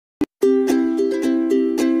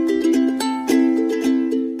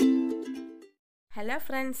Hello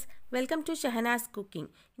friends, welcome to Shahanas cooking.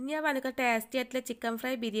 ഇന്ന് ഞാൻ വന്നിട്ട് ടേസ്റ്റി ആയിട്ടുള്ള ചിക്കൻ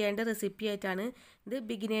ഫ്രൈ ബിരിയാണിയുടെ റെസിപ്പി ആയിട്ടാണ്. ഇത്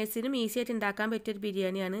ബിഗിനേഴ്സിനും ഈസി ആയിട്ട് ഉണ്ടാക്കാൻ പറ്റിയ ഒരു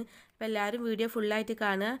ബിരിയാണിയാണ്. അപ്പോൾ എല്ലാവരും വീഡിയോ ഫുള്ളായിട്ട്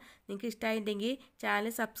കാണുക. നിങ്ങൾക്ക് ഇഷ്ടമായിട്ടുണ്ടെങ്കിൽ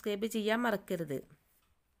ചാനൽ സബ്സ്ക്രൈബ് ചെയ്യാൻ മറക്കരുത്.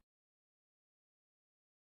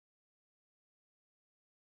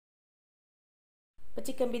 അപ്പോൾ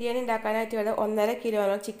ചിക്കൻ ബിരിയാണി ഉണ്ടാക്കാനായിട്ട് ഇവിടെ 1.5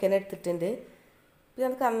 കിലോയോളം ചിക്കൻ എടുത്തിട്ടുണ്ട്. ഇത്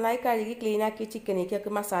നമുക്ക് നന്നായി കഴുകി ക്ലീൻ ആക്കി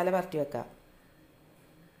ചിക്കനിലേക്ക് മസാല പരട്ടി വെക്കാം.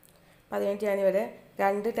 അപ്പോൾ അതിനുവേണ്ടി ഞാനിവിടെ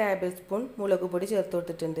 2 ടേബിൾ സ്പൂൺ മുളക് പൊടി ചേർത്ത്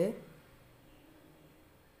കൊടുത്തിട്ടുണ്ട്.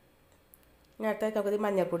 ഇനി അടുത്തായി നമുക്ക്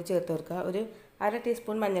മഞ്ഞൾപ്പൊടി ചേർത്ത് കൊടുക്കുക. ഒരു 1/2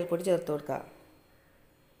 ടീസ്പൂൺ മഞ്ഞൾപ്പൊടി ചേർത്ത് കൊടുക്കുക.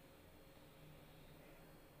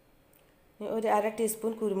 ഒരു 1/2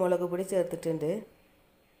 ടീസ്പൂൺ കുരുമുളക് പൊടി ചേർത്തിട്ടുണ്ട്.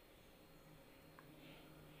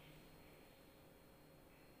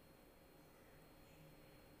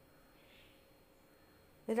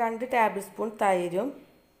 ഒരു 2 ടേബിൾ സ്പൂൺ തൈരും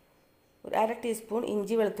ഒരു 1/2 ടീസ്പൂൺ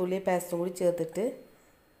ഇഞ്ചി വെളുത്തുള്ളി പേസ്റ്റും കൂടി ചേർത്തിട്ട്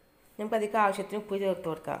നമുക്ക് അതിലേക്ക് ആവശ്യത്തിന് ഉപ്പ് ചേർത്ത്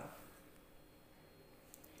കൊടുക്കാം.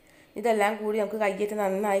 ഇതെല്ലാം കൂടി നമുക്ക് കയ്യിട്ട്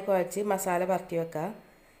നന്നായി കുഴച്ച് മസാല പരത്തി വെക്കാം.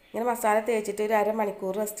 ഇങ്ങനെ മസാല തേച്ചിട്ട് ഒരു 1/2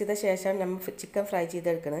 മണിക്കൂർ റെസ്റ്റ് ചെയ്ത ശേഷം നമ്മൾ ചിക്കൻ ഫ്രൈ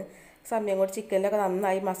ചെയ്തെടുക്കണം. സമയം കൊണ്ട് ചിക്കനിലൊക്കെ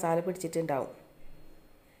നന്നായി മസാല പിടിച്ചിട്ടുണ്ടാവും.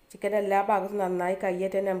 ചിക്കൻ്റെ എല്ലാ ഭാഗത്തും നന്നായി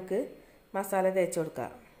കയ്യിട്ട് തന്നെ നമുക്ക് മസാല തേച്ച്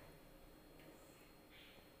കൊടുക്കാം.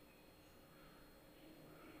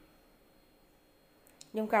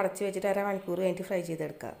 നമുക്ക് അടച്ച് വെച്ചിട്ട് 1/2 മണിക്കൂർ കഴിഞ്ഞിട്ട് ഫ്രൈ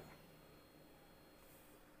ചെയ്തെടുക്കാം.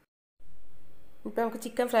 ഇപ്പോൾ നമുക്ക്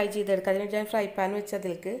ചിക്കൻ ഫ്രൈ ചെയ്തെടുക്കാം. അതിനുവേണ്ടി ഞാൻ ഫ്രൈ പാൻ വെച്ച്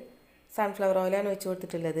അതിലേക്ക് സൺഫ്ലവർ ഓയിലാണ് ഒഴിച്ച്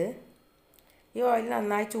കൊടുത്തിട്ടുള്ളത്. ഈ ഓയിൽ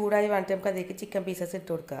നന്നായി ചൂടായി വന്നിട്ട് നമുക്ക് അതിലേക്ക് ചിക്കൻ പീസസ്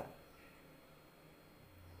ഇട്ട് കൊടുക്കാം.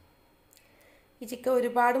 ഈ ചിക്കൻ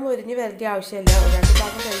ഒരുപാട് മൊരിഞ്ഞ് വരേണ്ട ആവശ്യമില്ല. 2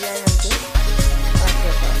 ഭാഗം കഴിയാൻ നമുക്ക് മാറ്റി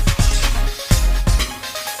വെക്കാം.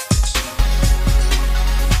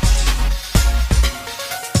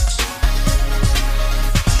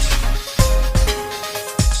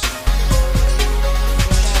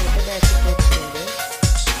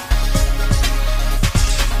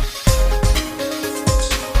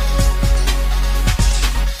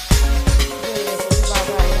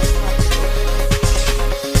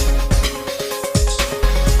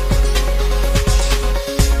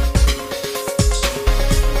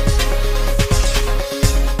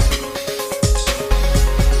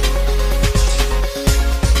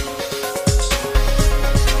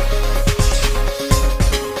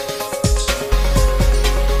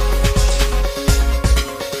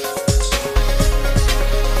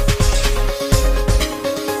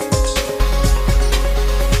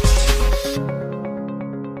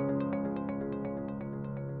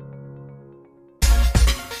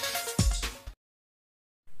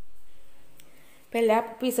 ഇപ്പോൾ എല്ലാ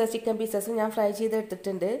ചിക്കൻ പീസസും ഞാൻ ഫ്രൈ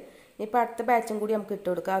ചെയ്തെടുത്തിട്ടുണ്ട്. ഇപ്പോൾ അടുത്ത ബാച്ചും കൂടി നമുക്ക് ഇട്ട്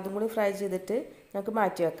കൊടുക്കാം. അതും കൂടി ഫ്രൈ ചെയ്തിട്ട് നമുക്ക്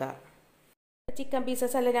മാറ്റി വെക്കാം. ചിക്കൻ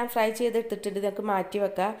പീസസ് എല്ലാം ഞാൻ ഫ്രൈ ചെയ്തെടുത്തിട്ടുണ്ട്. നമുക്ക് മാറ്റി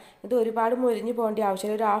വെക്കാം. ഇത് ഒരുപാട് മുരിഞ്ഞ് പോകേണ്ട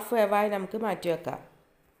ആവശ്യമില്ല. ഒരു 1/2 വേവായി നമുക്ക് മാറ്റി വെക്കാം.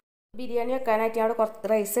 ബിരിയാണി വെക്കാനായിട്ട് അവിടെ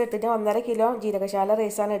കുറച്ച് റൈസ് എടുത്തിട്ട് 1.5 കിലോ ജീരകശാല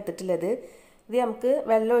റൈസാണ് എടുത്തിട്ടുള്ളത്. ഇത് നമുക്ക്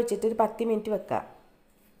വെള്ളം ഒഴിച്ചിട്ട് ഒരു 10 മിനിറ്റ് വെക്കാം.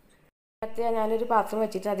 അടുത്ത ഞാനൊരു പാത്രം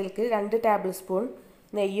വെച്ചിട്ട് അതിലേക്ക് 2 ടേബിൾ സ്പൂൺ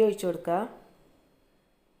നെയ്യ് ഒഴിച്ച് കൊടുക്കുക.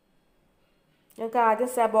 നമുക്ക് ആദ്യം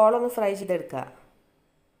സബോള ഒന്ന് ഫ്രൈ ചെയ്തെടുക്കാം.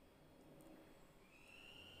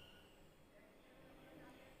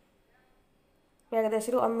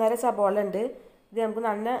 ഏകദേശം 1.5 സബോള ഉണ്ട്. ഇത് നമുക്ക്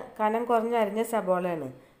നല്ല കനം കുറഞ്ഞ് അരിഞ്ഞ സബോളയാണ്.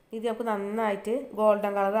 ഇത് നമുക്ക് നന്നായിട്ട്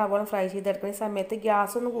ഗോൾഡൻ കളർ ആവോളം ഫ്രൈ ചെയ്തെടുക്കുന്ന സമയത്ത്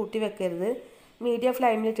ഗ്യാസ് ഒന്നും കൂട്ടി വെക്കരുത്. മീഡിയം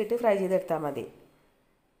ഫ്ലെയിമിലിട്ടിട്ട് ഫ്രൈ ചെയ്തെടുത്താൽ മതി.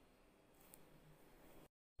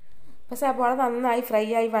 അപ്പോൾ സബോള നന്നായി ഫ്രൈ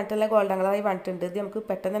ആയി വന്നിട്ടുള്ള ഗോൾഡൻ കളറായി വന്നിട്ടുണ്ട്. ഇത് നമുക്ക്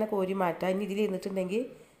പെട്ടെന്ന് തന്നെ കോരി മാറ്റാം. ഇനി ഇതിൽ ഇരുന്നിട്ടുണ്ടെങ്കിൽ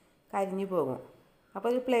കരിഞ്ഞു പോകും. അപ്പോൾ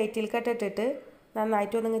ഒരു പ്ലേറ്റിൽ ഇട്ടിട്ട്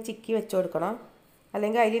നന്നായിട്ടൊന്നിങ്ങ് ചിക്കി വെച്ച് കൊടുക്കണം.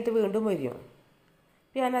 അല്ലെങ്കിൽ അതിലിട്ട് വീണ്ടും വരും.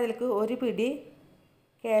 അപ്പോൾ ഞാൻ അതിലേക്ക് ഒരു പിടി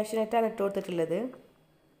കാഷ്യൂനട്ടാണ് ഇട്ട് കൊടുത്തിട്ടുള്ളത്.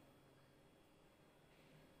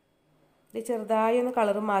 ഇത് ചെറുതായി ഒന്ന്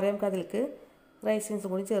കളറ് മാറി നമുക്ക് അതിലേക്ക് റൈസിൻസും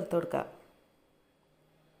കൂടി ചേർത്ത് കൊടുക്കാം.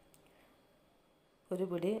 ഒരു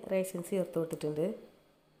പിടി റൈസിൻസ് ചേർത്ത് കൊടുത്തിട്ടുണ്ട്.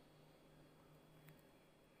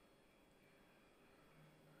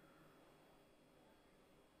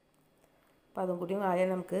 അപ്പോൾ അതും കൂടി ആയാൽ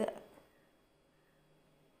നമുക്ക്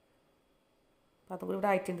അതും കൂടി ഇവിടെ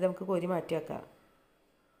ആയിട്ടുണ്ട്. നമുക്ക് കോരി മാറ്റി വെക്കാം.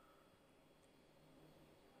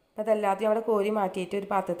 അപ്പോൾ അതെല്ലാതെയും അവിടെ കോരി മാറ്റിയിട്ട് ഒരു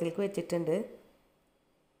പാത്രത്തിലേക്ക് വെച്ചിട്ടുണ്ട്.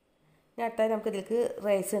 ഇനി അടുത്തായി നമുക്ക് ഇതിലേക്ക്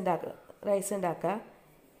റൈസ് ഉണ്ടാക്കാം.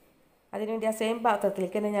 അതിനുവേണ്ടി ആ സെയിം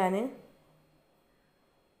പാത്രത്തിലേക്ക് തന്നെ ഞാൻ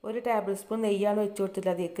 1 ടേബിൾ സ്പൂൺ നെയ്യാണ് വെച്ച്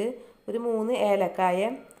കൊടുത്തിട്ടുള്ളത്. അതിലേക്ക് ഒരു 3 ഏലക്കായ,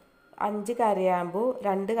 5 കരയാമ്പൂ,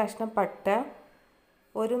 2 കഷ്ണം പട്ട,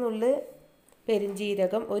 1 നുള്ള്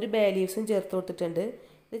പെരിഞ്ജീരകം, 1 ബേ ലീവ്സും ചേർത്ത് കൊടുത്തിട്ടുണ്ട്.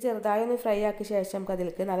 ഇത് ചെറുതായി ഒന്ന് ഫ്രൈ ആക്കിയ ശേഷം നമുക്ക്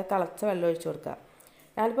അതിലേക്ക് നല്ല തിളച്ച വെള്ളം ഒഴിച്ച് കൊടുക്കാം.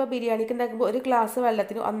 ഞാനിപ്പോൾ ബിരിയാണിക്ക് ഉണ്ടാക്കുമ്പോൾ 1 ഗ്ലാസ്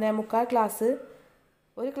വെള്ളത്തിന് 1.25 ഗ്ലാസ്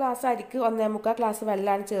ഒരു ഗ്ലാസ് അരിക്ക് 1.25 ഗ്ലാസ്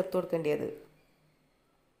വെള്ളമാണ് ചേർത്ത് കൊടുക്കേണ്ടത്.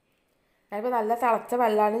 ഞാനിപ്പോൾ നല്ല തിളച്ച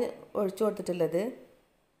വെള്ളമാണ് ഒഴിച്ചു കൊടുത്തിട്ടുള്ളത്.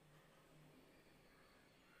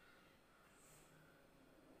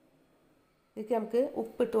 ഇതിലേക്ക് നമുക്ക്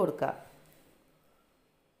ഉപ്പിട്ട് കൊടുക്കാം.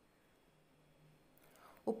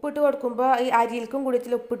 ഉപ്പിട്ട് കൊടുക്കുമ്പോൾ ഈ അരിയിൽക്കും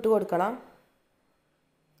കൂടിയിട്ട് ഉപ്പിട്ട് കൊടുക്കണം.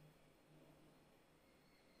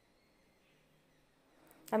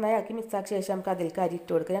 നന്നായി ഇളക്കി മിക്സാക്കിയ ശേഷം നമുക്ക് അതിലേക്ക് അരി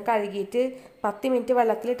ഇട്ട് കൊടുക്കാം. ഞാൻ കഴുകിയിട്ട് 10 മിനിറ്റ്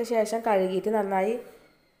വെള്ളത്തിലിട്ട ശേഷം കഴുകിയിട്ട് നന്നായി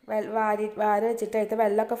വാരി വെച്ചിട്ട് അതിൻ്റെ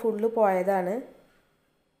വെള്ളമൊക്കെ ഫുള്ള് പോയതാണ്.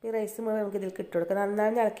 ഈ റൈസ് മുഴുവൻ നമുക്ക് ഇതിലേക്ക് ഇട്ട് കൊടുക്കാം.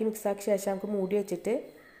 നന്നായി ഇളക്കി മിക്സാക്കിയ ശേഷം നമുക്ക് മൂടി വെച്ചിട്ട്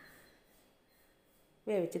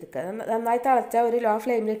വേവിച്ചെടുക്കുക. നന്നായി തിളച്ചാൽ ഒരു ലോ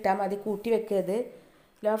ഫ്ലെയിമിൽ ഇട്ടാൽ മതി, കൂട്ടി വെക്കരുത്.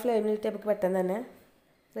 ലോ ഫ്ലെയിമിൽ ഇട്ട് നമുക്ക് പെട്ടെന്ന് തന്നെ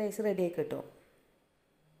റൈസ് റെഡിയായി കിട്ടും.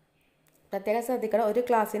 പ്രത്യേകം ശ്രദ്ധിക്കണം, ഒരു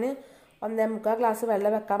ഗ്ലാസ്സിന് 1.25 ഗ്ലാസ്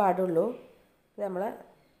വെള്ളം വെക്കാൻ പാടുള്ളൂ. നമ്മൾ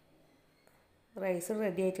റൈസ്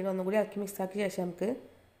റെഡി ആയിട്ടുണ്ട്. ഒന്നും കൂടി ഇളക്കി മിക്സാക്കിയ ശേഷം നമുക്ക്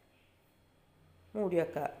മൂടി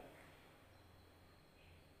വെക്കാം.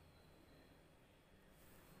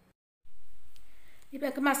 ഇപ്പോൾ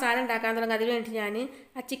നമുക്ക് മസാല ഉണ്ടാക്കാൻ തുടങ്ങാം. അതിന് വേണ്ടി ഞാൻ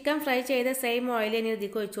ആ ചിക്കൻ ഫ്രൈ ചെയ്ത സെയിം ഓയിൽ തന്നെ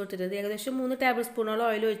ഇതിലേക്ക് ഒഴിച്ചു കൊടുത്തിട്ടുണ്ട്. ഏകദേശം 3 ടേബിൾ സ്പൂണോളം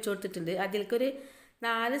ഓയിൽ ഒഴിച്ചു കൊടുത്തിട്ടുണ്ട്. അതിലേക്കൊരു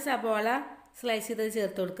 4 സബോള സ്ലൈസ് ചെയ്തത്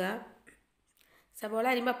ചേർത്ത് കൊടുക്കുക. സബോള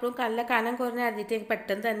അരിയുമ്പോൾ അപ്പോഴും നല്ല കനം കുറഞ്ഞ് അരിഞ്ഞിട്ട്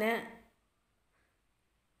പെട്ടെന്ന് തന്നെ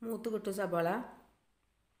മൂത്ത് കിട്ടും സബോള.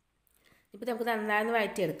 ഇപ്പോൾ നമുക്ക് നന്നായി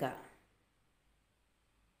വഴറ്റിയെടുക്കാം.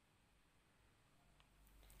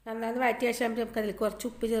 നന്നായി വഴറ്റിയ ശേഷം നമുക്ക് അതിലേക്ക് കുറച്ച്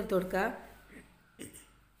ഉപ്പ് ചേർത്ത് കൊടുക്കുക.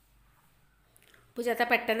 ഉപ്പ് ചേർത്താൽ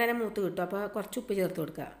പെട്ടെന്ന് തന്നെ മൂത്ത് കിട്ടും. അപ്പോൾ കുറച്ച് ഉപ്പ് ചേർത്ത്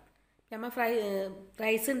കൊടുക്കുക. നമ്മൾ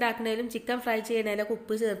റൈസ് ഉണ്ടാക്കുന്നതിലും ചിക്കൻ ഫ്രൈ ചെയ്യുന്നതിലൊക്കെ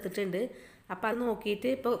ഉപ്പ് ചേർത്തിട്ടുണ്ട്. അപ്പോൾ അത് നോക്കിയിട്ട്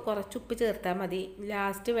ഇപ്പോൾ കുറച്ച് ഉപ്പ് ചേർത്താൽ മതി.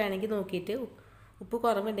 ലാസ്റ്റ് വേണമെങ്കിൽ നോക്കിയിട്ട് ഉപ്പ്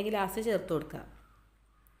കുറവുണ്ടെങ്കിൽ ലാസ്റ്റ് ചേർത്ത് കൊടുക്കുക.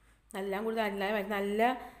 എല്ലാം കൂടി നല്ല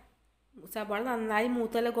സബോള നന്നായി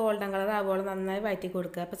മൂത്ത് നല്ല ഗോൾഡൻ കളർ ആവുമ്പോൾ നന്നായി വഴറ്റി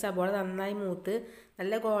കൊടുക്കുക. അപ്പോൾ സബോള നന്നായി മൂത്ത്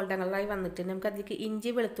നല്ല ഗോൾഡൻ കളറായി വന്നിട്ടുണ്ട്. നമുക്ക് അതിലേക്ക് ഇഞ്ചി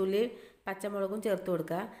വെളുത്തുള്ളി പച്ചമുളകും ചേർത്ത്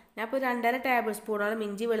കൊടുക്കുക. ഞാൻ ഇപ്പോൾ 2.5 ടേബിൾ സ്പൂണോളം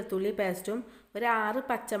ഇഞ്ചി വെളുത്തുള്ളി പേസ്റ്റും ഒരു 6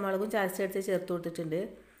 പച്ചമുളകും ചതച്ചെടുത്ത് ചേർത്ത് കൊടുത്തിട്ടുണ്ട്.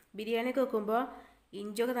 ബിരിയാണിയൊക്കെ വെക്കുമ്പോൾ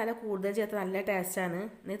ഇഞ്ചിയൊക്കെ നല്ല കൂടുതൽ ചേർത്ത് നല്ല ടേസ്റ്റാണ്.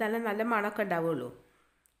 എന്നിട്ട് നല്ല മണമൊക്കെ ഉണ്ടാവുള്ളൂ.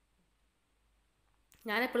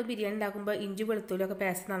 ഞാനെപ്പോഴും ബിരിയാണി ഉണ്ടാക്കുമ്പോൾ ഇഞ്ചി വെളുത്തുള്ളിയൊക്കെ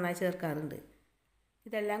പേസ്റ്റ് നന്നായി ചേർക്കാറുണ്ട്.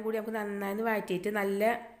 ഇതെല്ലാം കൂടി നമുക്ക് നന്നായി വഴറ്റിയിട്ട് നല്ല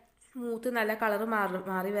മൂത്ത് നല്ല കളറ്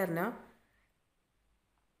മാറി വരണം.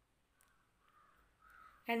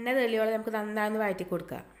 എണ്ണ തെളിയോളം നമുക്ക് നന്നായി വഴറ്റി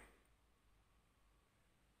കൊടുക്കാം.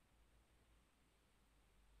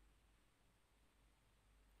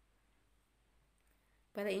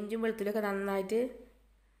 അപ്പോൾ ഇഞ്ചും വെളുത്തുള്ളിയൊക്കെ നന്നായിട്ട്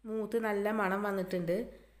മൂത്ത് നല്ല മണം വന്നിട്ടുണ്ട്.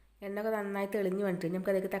 എണ്ണയൊക്കെ നന്നായി തെളിഞ്ഞ് വന്നിട്ടുണ്ട്.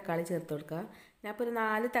 നമുക്ക് അതിലേക്ക് തക്കാളി ചേർത്ത് കൊടുക്കാം. ഞാൻ ഇപ്പോൾ ഒരു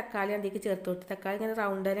 4 തക്കാളി അതിലേക്ക് ചേർത്ത് കൊടുത്തു. തക്കാളി ഇങ്ങനെ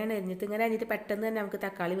റൗണ്ട് തന്നെയാണ് എരിഞ്ഞിട്ട് ഇങ്ങനെ അരിഞ്ഞിട്ട് പെട്ടെന്ന് തന്നെ നമുക്ക്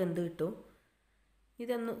തക്കാളി വെന്ത് കിട്ടും.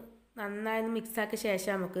 ഇതൊന്ന് നന്നായി മിക്സാക്കിയ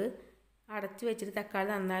ശേഷം നമുക്ക് അടച്ച് വെച്ചിട്ട് തക്കാളി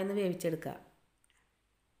നന്നായി ഒന്ന് വേവിച്ചെടുക്കാം.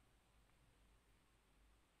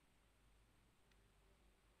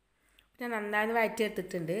 പിന്നെ നന്നായി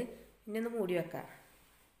വഴറ്റിയെടുത്തിട്ടുണ്ട്. ഇനി ഒന്ന് മൂടി വെക്കാം.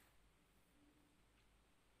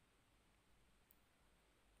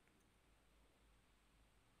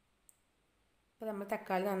 അപ്പോൾ നമ്മൾ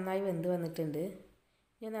തക്കാളി നന്നായി വെന്ത് വന്നിട്ടുണ്ട്.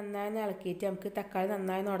 ഇനി നന്നായി ഇളക്കിയിട്ട് നമുക്ക് തക്കാളി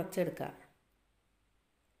നന്നായി ഉടച്ചെടുക്കാം.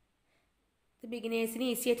 ഇത് ബിഗിനേഴ്സിന്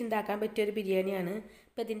ഈസി ആയിട്ട് ഉണ്ടാക്കാൻ പറ്റിയൊരു ബിരിയാണിയാണ്.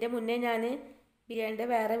 അപ്പോൾ ഇതിൻ്റെ മുന്നേ ഞാൻ ബിരിയാണിയുടെ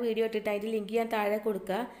വേറെ വീഡിയോ ഇട്ടിട്ട് അതിൻ്റെ ലിങ്ക് ഞാൻ താഴെ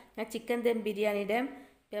കൊടുക്കുക. ഞാൻ ചിക്കൻ ദം ബിരിയാണിയുടെ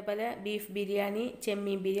അതേപോലെ ബീഫ് ബിരിയാണി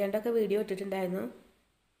ചെമ്മീൻ ബിരിയാണിയുടെ ഒക്കെ വീഡിയോ ഇട്ടിട്ടുണ്ടായിരുന്നു.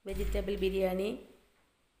 വെജിറ്റബിൾ ബിരിയാണി.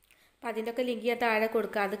 അപ്പോൾ അതിൻ്റെ ഒക്കെ ലിങ്ക് ഞാൻ താഴെ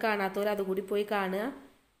കൊടുക്കുക. അത് കാണാത്തവർ അതുകൂടി പോയി കാണുക.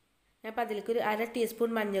 ഞാൻ അപ്പോൾ അതിലേക്ക് ഒരു 1/2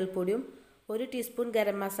 ടീസ്പൂൺ മഞ്ഞൾപ്പൊടിയും 1 ടീസ്പൂൺ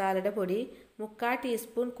ഗരം മസാലയുടെ പൊടി 3/4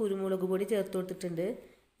 ടീസ്പൂൺ കുരുമുളക് പൊടി ചേർത്ത് കൊടുത്തിട്ടുണ്ട്.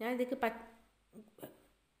 ഞാൻ ഇതിലേക്ക്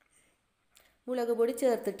മുളക് പൊടി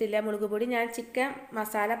ചേർത്തിട്ടില്ല. മുളക് പൊടി ഞാൻ ചിക്കൻ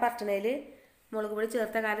മസാല പരട്ടണയിൽ മുളക് പൊടി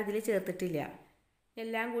ചേർത്ത കാരണം ഇതിൽ ചേർത്തിട്ടില്ല.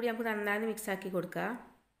 എല്ലാം കൂടി നമുക്ക് നന്നായി മിക്സാക്കി കൊടുക്കുക.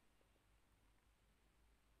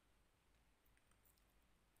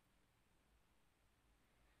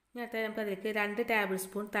 എന്നിട്ട് നമുക്ക് അതിലേക്ക് 2 ടേബിൾ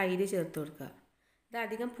സ്പൂൺ തൈര് ചേർത്ത് കൊടുക്കുക. ഇത്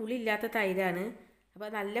അധികം പുളി ഇല്ലാത്ത തൈരാണ്. അപ്പോൾ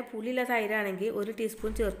നല്ല പുളിയുള്ള തൈരാണെങ്കിൽ 1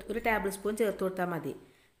 ടേബിൾ സ്പൂൺ ചേർത്ത് കൊടുത്താൽ മതി.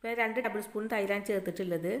 ഇപ്പോൾ 2 ടേബിൾ സ്പൂൺ തൈരാണ്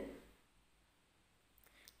ചേർത്തിട്ടുള്ളത്.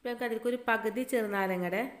 ഇപ്പോൾ നമുക്ക് അതിലേക്ക് ഒരു പകുതി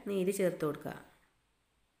ചെറുനാരങ്ങയുടെ നീര് ചേർത്ത് കൊടുക്കുക.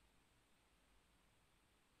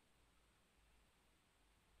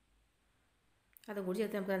 അതും കൂടി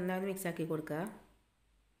ചേർത്ത് നമുക്ക് നന്നായി മിക്സാക്കി കൊടുക്കുക.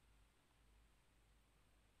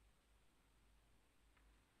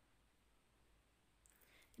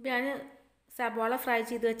 ഇപ്പോൾ ഞാൻ സബോള ഫ്രൈ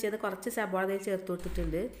ചെയ്ത് വെച്ചത് കുറച്ച് സബോള അതിൽ ചേർത്ത്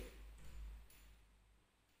കൊടുത്തിട്ടുണ്ട്.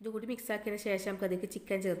 ഇതുകൂടി മിക്സാക്കിയതിന് ശേഷം നമുക്ക് അതിലേക്ക്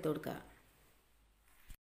ചിക്കൻ ചേർത്ത് കൊടുക്കുക.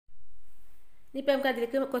 ഇനിയിപ്പോൾ നമുക്ക്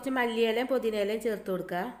അതിലേക്ക് കുറച്ച് മല്ലിയിലയും പുതിനയിലയും ചേർത്ത്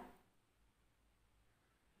കൊടുക്കുക.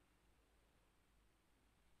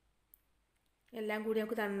 എല്ലാം കൂടി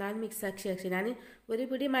നമുക്ക് നന്നായി മിക്സ് ആക്കിയ ശേഷം ഞാൻ ഒരു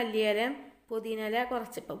പിടി മല്ലിയില പുതിനയില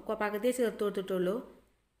കുറച്ച് പകുതിയെ ചേർത്ത് കൊടുത്തിട്ടുള്ളൂ.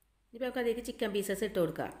 ഇപ്പോൾ നമുക്ക് അതിലേക്ക് ചിക്കൻ പീസസ് ഇട്ട്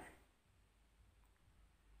കൊടുക്കാം.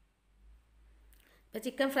 ഇപ്പോൾ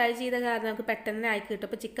ചിക്കൻ ഫ്രൈ ചെയ്ത കാരണം നമുക്ക് പെട്ടെന്ന് ആയി കിട്ടും.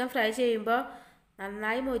 അപ്പോൾ ചിക്കൻ ഫ്രൈ ചെയ്യുമ്പോൾ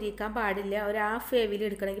നന്നായി മൊരിക്കാൻ പാടില്ല. ഒരു ഹാഫ് വേവിൽ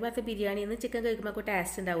എടുക്കണമെങ്കിൽ മാത്രമേ ബിരിയാണിയിൽ നിന്ന് ചിക്കൻ കഴിക്കുമ്പോൾ നമുക്ക്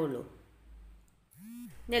ടേസ്റ്റ് ഉണ്ടാവുള്ളൂ.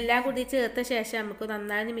 എല്ലാം കൂടി ചേർത്ത ശേഷം നമുക്ക്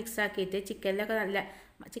നന്നായി മിക്സ് ആക്കിയിട്ട്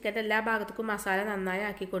ചിക്കൻ്റെ എല്ലാ ഭാഗത്തേക്കും മസാല നന്നായി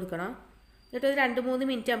ആക്കി കൊടുക്കണം. എന്നിട്ട് ഒരു 2-3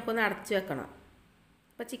 മിനിറ്റ് നമുക്കൊന്ന് അടച്ച് വെക്കണം.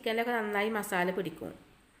 അപ്പോൾ ചിക്കനിലൊക്കെ നന്നായി മസാല പിടിക്കും.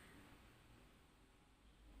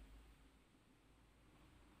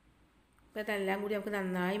 അപ്പോൾ ഇതെല്ലാം കൂടി നമുക്ക്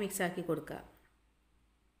നന്നായി മിക്സ് ആക്കി കൊടുക്കാം.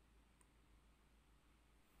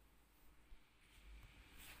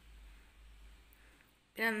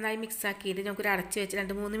 നന്നായി മിക്സ് ആക്കിയിട്ട് നമുക്കൊരു അടച്ച് വെച്ച്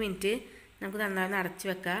 2-3 മിനിറ്റ് നമുക്ക് നന്നായി അടച്ച്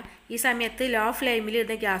വെക്കാം. ഈ സമയത്ത് ലോ ഫ്ലെയിമിൽ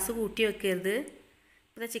ഇടുന്ന ഗ്യാസ് കൂട്ടി വെക്കരുത്.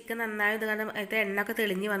 ഇപ്പോൾ ചിക്കൻ നന്നായി ഇത് കാരണം അതിൻ്റെ എണ്ണയൊക്കെ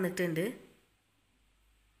തെളിഞ്ഞ് വന്നിട്ടുണ്ട്.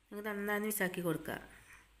 നമുക്ക് നന്നായി മിക്സ് ആക്കി കൊടുക്കുക.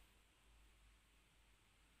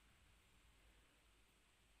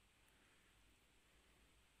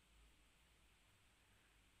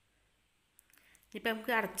 ഇപ്പം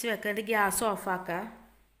നമുക്ക് അടച്ച് വെക്കേണ്ട ഗ്യാസ് ഓഫാക്കാം.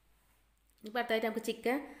 ഇപ്പം അടുത്തായിട്ട് നമുക്ക്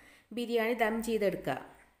ചിക്കൻ ബിരിയാണി ദം ചെയ്തെടുക്കാം.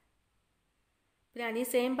 പിന്നെ ഞാൻ ഈ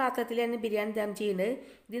സെയിം പാത്രത്തിൽ തന്നെ ബിരിയാണി ദം ചെയ്യുന്നത്.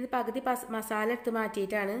 ഇതിന് പകുതി മസാല എടുത്ത്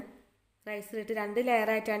മാറ്റിയിട്ടാണ് റൈസിലിട്ട് 2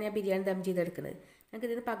 ലെയറായിട്ടാണ് ഞാൻ ബിരിയാണി ദം ചെയ്തെടുക്കുന്നത്. നമുക്ക്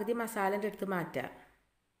ഇതിന് പകുതി മസാലൻ്റെ എടുത്ത് മാറ്റാം.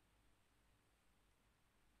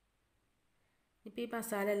 ഇപ്പോൾ ഈ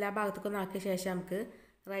മസാല എല്ലാ ഭാഗത്തേക്കും ആക്കിയ ശേഷം നമുക്ക്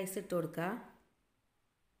റൈസ് ഇട്ട് കൊടുക്കാം.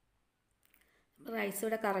 റൈസ്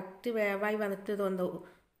ഇവിടെ കറക്റ്റ് വേവായി വന്നിട്ട് തോന്നുന്നു.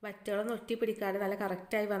 വറ്റകളൊന്നും ഒട്ടി പിടിക്കാതെ നല്ല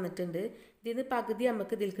കറക്റ്റായി വന്നിട്ടുണ്ട്. ഇതിന് പകുതി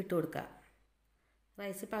നമുക്ക് ഇതിലേക്ക് ഇട്ട് കൊടുക്കാം.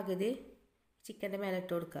 റൈസ് പകുതി ചിക്കൻ്റെ മേലെ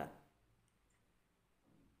ഇട്ട് കൊടുക്കുക.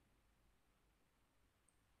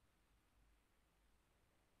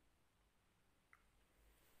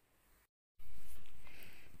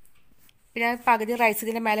 ഞാൻ പകുതി റൈസ്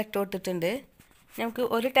ഇതിൻ്റെ മേലെ ഇട്ട് കൊടുത്തിട്ടുണ്ട്. നമുക്ക്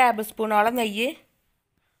 1 ടേബിൾ സ്പൂണോളം നെയ്യ്,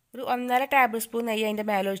 ഒരു 1.5 ടേബിൾ സ്പൂൺ നെയ്യ് അതിൻ്റെ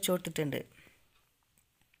മേലെ ഒഴിച്ച് കൊടുത്തിട്ടുണ്ട്.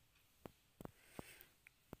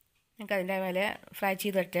 നമുക്ക് അതിൻ്റെ മേലെ ഫ്രൈ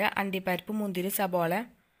ചെയ്തിട്ട് അണ്ടിപ്പരിപ്പ്, മുന്തിരി, സബോള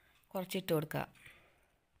കുറച്ചിട്ട് കൊടുക്കുക.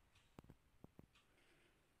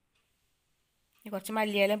 കുറച്ച്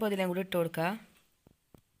മല്ലിയിലയും പുതിനയും കൂടി ഇട്ട് കൊടുക്കുക.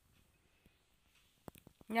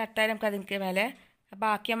 ഇനി അടുത്തായി നമുക്ക് അതിൻ്റെ മേലെ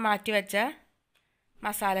ബാക്കി മാറ്റി വെച്ച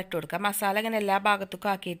മസാല ഇട്ട് കൊടുക്കുക. മസാല ഇങ്ങനെ എല്ലാ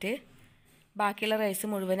ഭാഗത്തേക്കും ആക്കിയിട്ട് ബാക്കിയുള്ള റൈസ്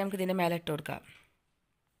മുഴുവൻ നമുക്ക് ഇതിൻ്റെ മേലെ ഇട്ട് കൊടുക്കാം.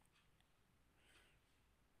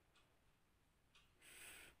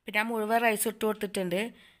 പിന്നെ ആ മുഴുവൻ റൈസ് ഇട്ട് കൊടുത്തിട്ടുണ്ട്.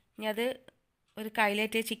 ഇനി അത് ഒരു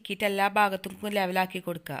കയ്യിലേറ്റ് ചിക്കിയിട്ട് എല്ലാ ഭാഗത്തേക്കും ലെവലാക്കി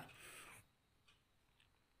കൊടുക്കുക.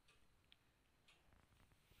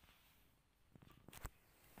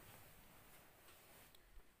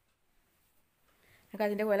 നമുക്ക്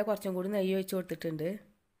അതിൻ്റെ പോലെ കുറച്ചും കൂടി നെയ്യ് ഒഴിച്ച് കൊടുത്തിട്ടുണ്ട്.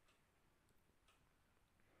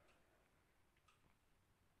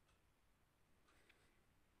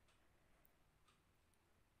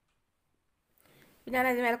 ഞാൻ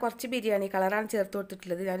അതിന് മേലെ കുറച്ച് ബിരിയാണി കളറാണ് ചേർത്ത്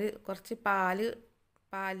കൊടുത്തിട്ടുള്ളത്. ഞാൻ കുറച്ച്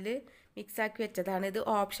പാലിൽ മിക്സാക്കി വെച്ചതാണ്. ഇത്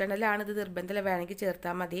ഓപ്ഷണലാണ്, ഇത് നിർബന്ധമില്ല, വേണമെങ്കിൽ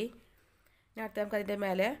ചേർത്താൽ മതി. ഞാൻ അടുത്ത നമുക്ക് അതിൻ്റെ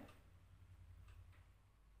മേലെ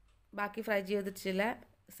ബാക്കി ഫ്രൈ ചെയ്തിട്ടുള്ള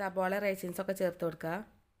സബോള റൈസിൻസൊക്കെ ചേർത്ത് കൊടുക്കുക.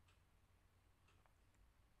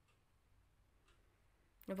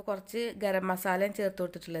 അപ്പോൾ കുറച്ച് ഗരം മസാലയും ചേർത്ത്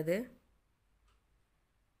കൊടുത്തിട്ടുള്ളത്.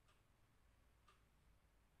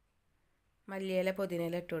 മല്ലിയില,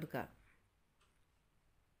 പുതിനയില ഇട്ട് കൊടുക്കുക.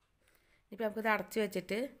 ഇപ്പോൾ നമുക്കിത് അടച്ച്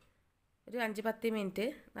വെച്ചിട്ട് ഒരു 5-10 മിനിറ്റ്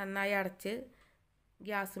നന്നായി അടച്ച്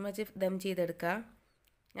ഗ്യാസും വെച്ച് ദം ചെയ്തെടുക്കുക.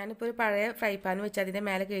 ഞാനിപ്പോൾ ഒരു പഴയ ഫ്രൈ പാൻ വെച്ച് അതിൻ്റെ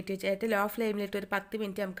മേലെ കയറ്റി വെച്ച് ഏറ്റവും ലോ ഫ്ലെയിമിലിട്ട് ഒരു 10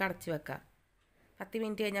 മിനിറ്റ് നമുക്ക് അടച്ച് വെക്കാം. 10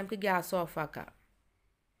 മിനിറ്റ് കഴിഞ്ഞാൽ നമുക്ക് ഗ്യാസ് ഓഫാക്കാം.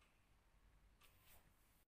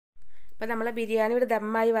 അപ്പോൾ നമ്മളെ ബിരിയാണി ഇവിടെ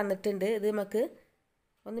ദമ്മായി വന്നിട്ടുണ്ട്. ഇത് നമുക്ക്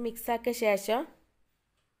ഒന്ന് മിക്സാക്കിയ ശേഷം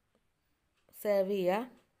സെർവ് ചെയ്യുക.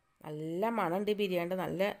 നല്ല മണമുണ്ട് ബിരിയാണി,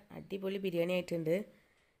 നല്ല അടിപൊളി ബിരിയാണി ആയിട്ടുണ്ട്.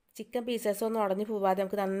 ചിക്കൻ പീസസ് ഒന്നും ഉടഞ്ഞു പോവാതെ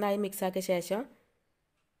നമുക്ക് നന്നായി മിക്സാക്കിയ ശേഷം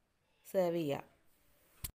സെർവ് ചെയ്യാം.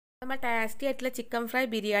 നമ്മൾ ടേസ്റ്റി ആയിട്ടുള്ള ചിക്കൻ ഫ്രൈ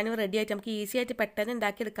ബിരിയാണി റെഡി ആയിട്ട് നമുക്ക് ഈസി ആയിട്ട് പെട്ടെന്ന്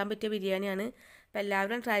ഉണ്ടാക്കിയെടുക്കാൻ പറ്റിയ ബിരിയാണിയാണ്. അപ്പോൾ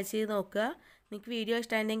എല്ലാവരും ട്രൈ ചെയ്ത് നോക്കുക. നിങ്ങൾക്ക് വീഡിയോ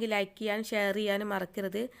ഇഷ്ടമായിട്ടുണ്ടെങ്കിൽ ലൈക്ക് ചെയ്യാനും ഷെയർ ചെയ്യാനും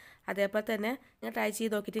മറക്കരുത്. അതേപോലെ തന്നെ നിങ്ങൾ ട്രൈ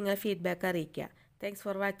ചെയ്ത് നോക്കിയിട്ട് നിങ്ങളുടെ ഫീഡ്ബാക്ക് അറിയിക്കുക. Thanks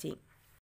for watching.